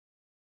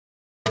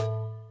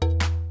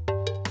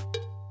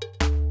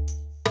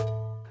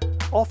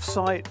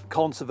Off-site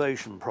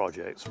conservation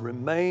projects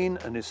remain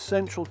an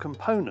essential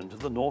component of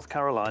the North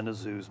Carolina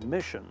Zoo's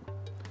mission.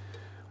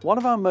 One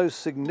of our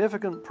most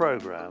significant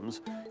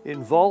programs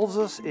involves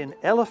us in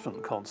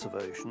elephant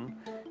conservation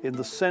in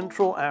the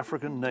Central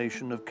African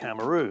nation of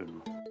Cameroon.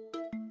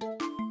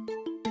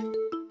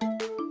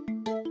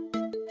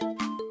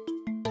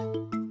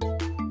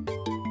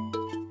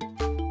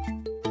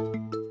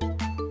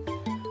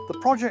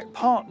 The project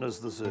partners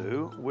the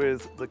zoo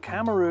with the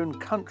Cameroon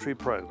Country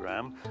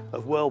Programme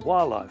of World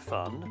Wildlife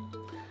Fund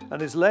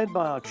and is led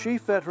by our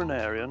Chief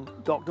Veterinarian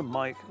Dr.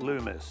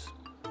 Loomis.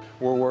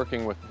 We're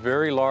working with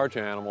very large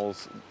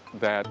animals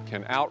that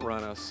can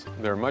outrun us.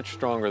 They're much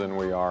stronger than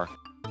we are.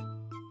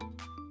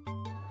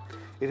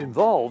 It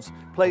involves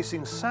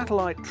placing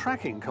satellite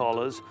tracking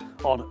collars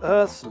on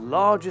Earth's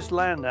largest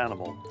land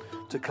animal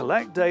to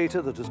collect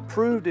data that has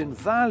proved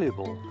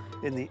invaluable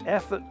in the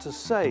effort to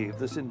save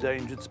this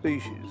endangered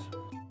species.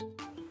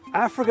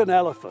 African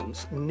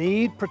elephants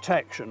need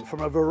protection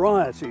from a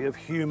variety of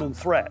human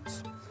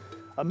threats.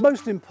 And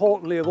most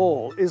importantly of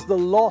all is the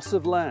loss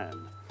of land.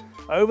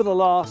 Over the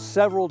last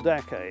several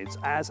decades,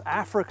 as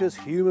Africa's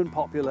human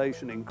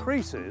population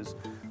increases,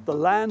 the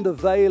land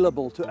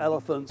available to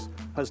elephants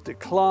has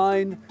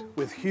declined,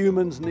 with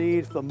humans'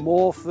 need for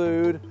more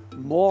food,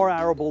 more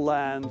arable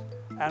land,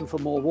 and for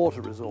more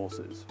water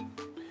resources.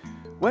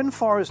 When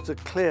forests are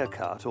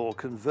clear-cut or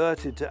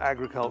converted to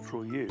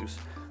agricultural use,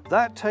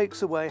 that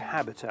takes away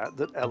habitat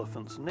that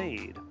elephants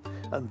need,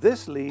 and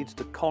this leads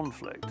to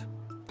conflict.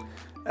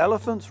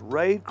 Elephants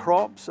raid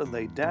crops and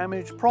they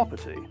damage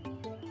property,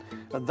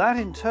 and that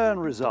in turn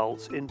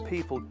results in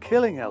people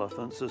killing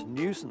elephants as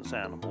nuisance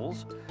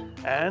animals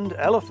and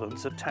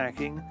elephants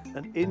attacking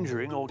and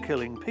injuring or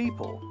killing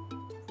people.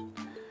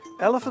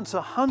 Elephants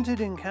are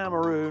hunted in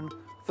Cameroon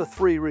for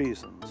three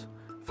reasons: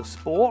 for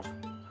sport,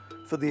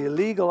 for the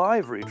illegal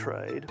ivory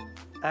trade,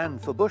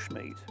 and for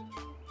bushmeat.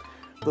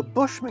 The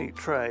bushmeat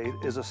trade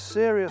is a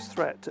serious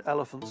threat to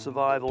elephant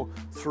survival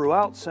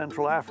throughout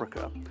Central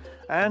Africa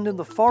and in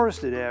the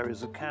forested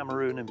areas of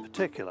Cameroon in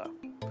particular.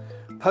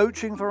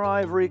 Poaching for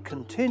ivory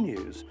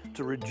continues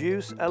to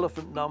reduce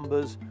elephant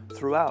numbers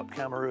throughout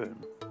Cameroon.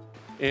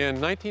 In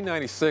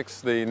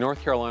 1996, the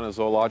North Carolina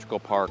Zoological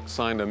Park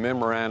signed a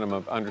memorandum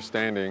of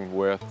understanding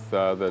with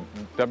the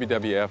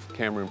WWF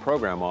Cameroon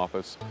Program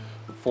Office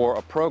for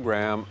a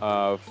program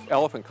of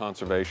elephant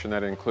conservation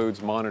that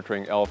includes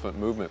monitoring elephant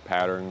movement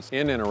patterns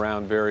in and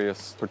around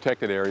various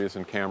protected areas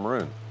in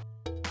Cameroon.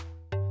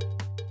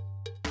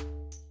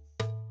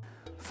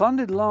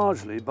 Funded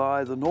largely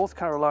by the North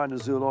Carolina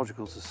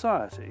Zoological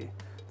Society,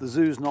 the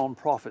zoo's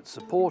non-profit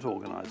support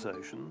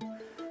organization,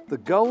 the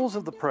goals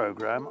of the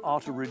program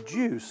are to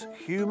reduce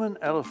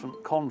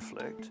human-elephant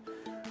conflict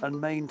and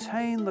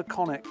maintain the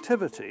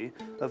connectivity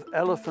of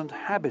elephant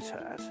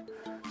habitat,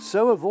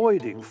 so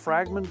avoiding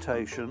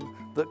fragmentation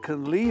that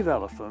can leave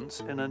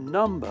elephants in a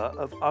number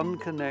of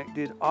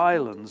unconnected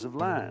islands of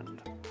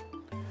land.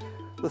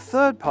 The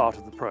third part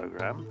of the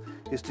program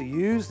is to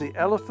use the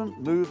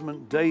elephant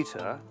movement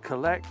data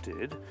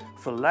collected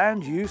for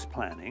land use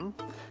planning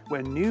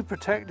when new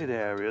protected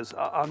areas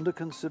are under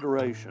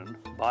consideration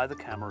by the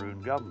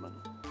Cameroon government.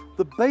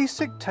 The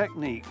basic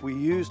technique we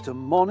use to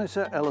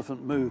monitor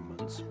elephant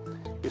movements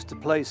is to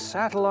place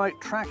satellite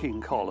tracking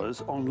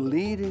collars on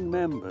leading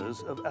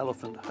members of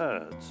elephant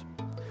herds.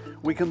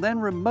 We can then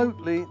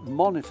remotely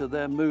monitor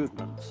their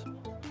movements.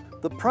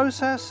 The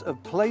process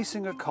of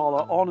placing a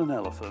collar on an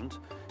elephant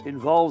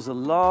involves a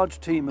large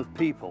team of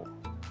people.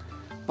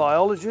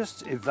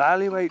 Biologists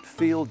evaluate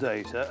field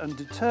data and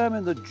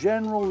determine the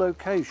general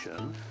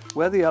location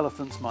where the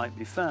elephants might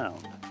be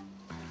found.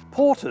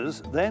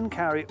 Porters then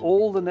carry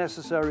all the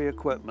necessary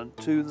equipment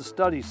to the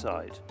study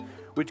site,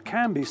 which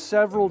can be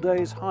several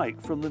days'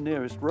 hike from the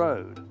nearest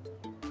road.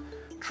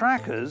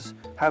 Trackers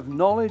have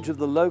knowledge of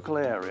the local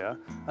area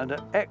and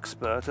are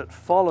expert at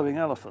following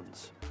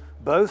elephants,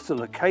 both to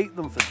locate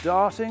them for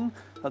darting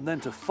and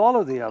then to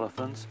follow the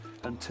elephants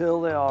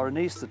until they are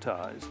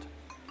anesthetized.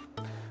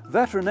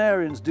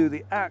 Veterinarians do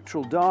the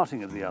actual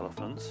darting of the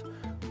elephants,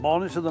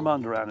 monitor them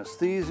under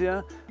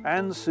anesthesia,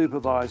 and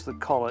supervise the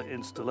collar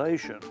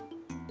installation.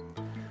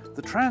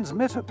 The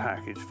transmitter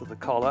package for the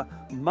collar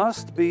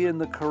must be in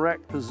the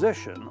correct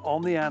position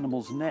on the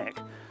animal's neck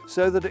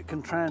so that it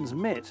can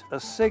transmit a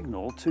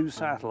signal to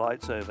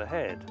satellites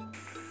overhead.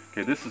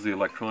 Okay, this is the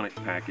electronic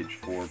package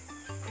for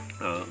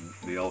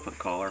the elephant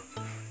collar.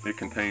 It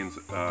contains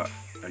a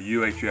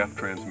UHF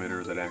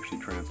transmitter that actually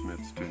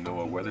transmits to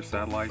NOAA weather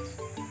satellites,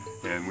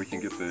 and we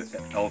can get the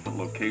elephant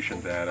location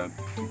data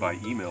by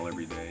email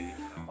every day.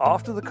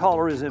 After the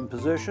collar is in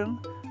position,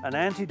 an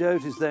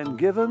antidote is then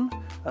given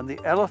and the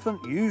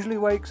elephant usually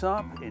wakes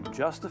up in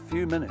just a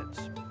few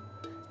minutes.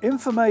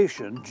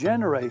 Information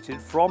generated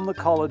from the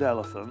collared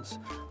elephants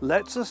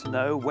lets us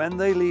know when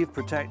they leave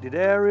protected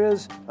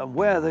areas and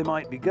where they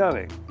might be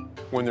going.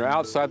 When they're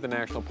outside the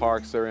national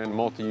parks, they're in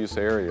multi-use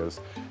areas.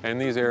 And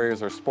these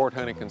areas are sport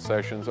hunting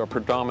concessions, or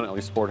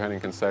predominantly sport hunting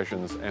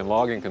concessions and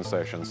logging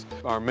concessions.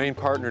 Our main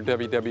partner,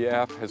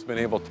 WWF, has been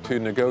able to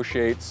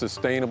negotiate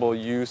sustainable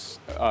use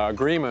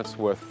agreements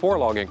with 4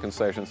 logging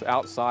concessions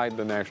outside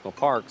the national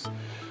parks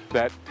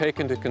that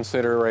take into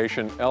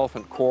consideration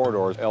elephant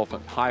corridors,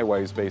 elephant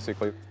highways,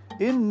 basically.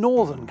 In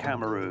northern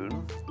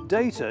Cameroon,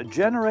 data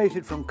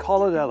generated from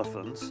collared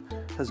elephants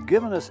has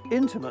given us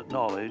intimate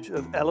knowledge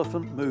of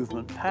elephant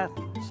movement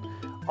patterns.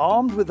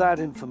 Armed with that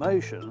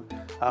information,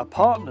 our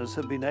partners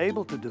have been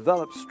able to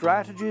develop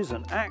strategies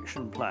and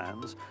action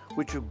plans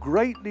which have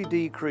greatly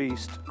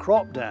decreased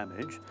crop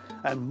damage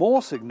and,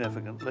 more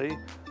significantly,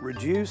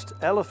 reduced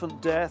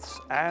elephant deaths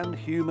and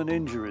human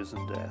injuries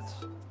and deaths.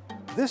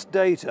 This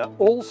data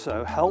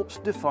also helps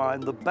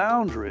define the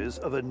boundaries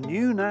of a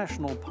new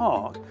national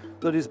park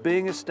that is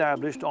being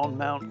established on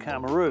Mount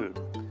Cameroon.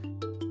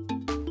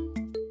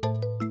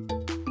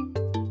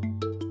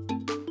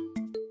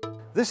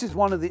 This is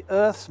one of the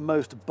Earth's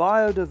most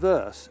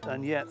biodiverse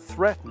and yet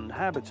threatened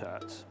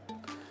habitats.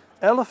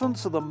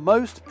 Elephants are the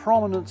most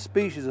prominent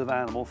species of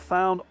animal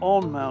found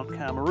on Mount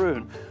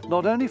Cameroon,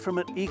 not only from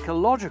an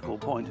ecological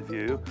point of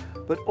view,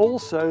 but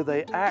also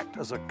they act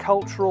as a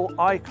cultural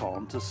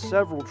icon to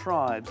several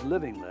tribes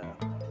living there.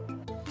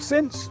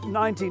 Since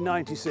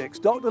 1996,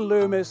 Dr.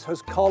 Loomis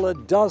has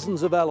collared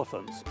dozens of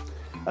elephants,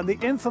 and the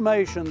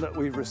information that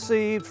we've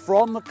received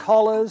from the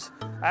collars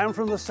and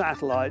from the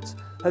satellites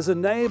has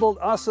enabled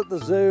us at the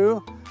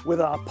zoo,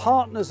 with our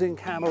partners in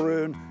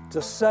Cameroon,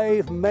 to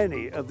save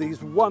many of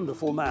these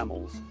wonderful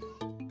mammals.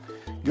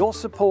 Your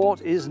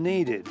support is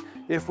needed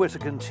if we're to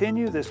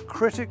continue this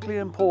critically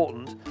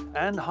important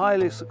and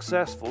highly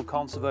successful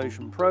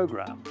conservation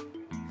program.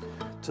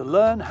 To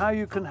learn how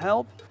you can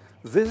help,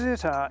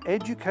 visit our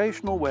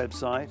educational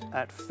website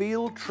at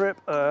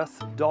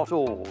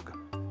fieldtripearth.org.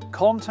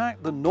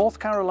 Contact the North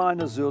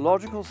Carolina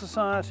Zoological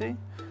Society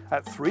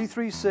at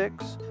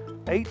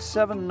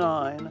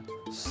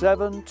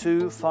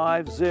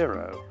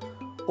 336-879-7250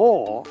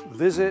 or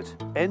visit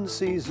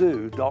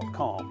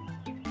nczoo.com.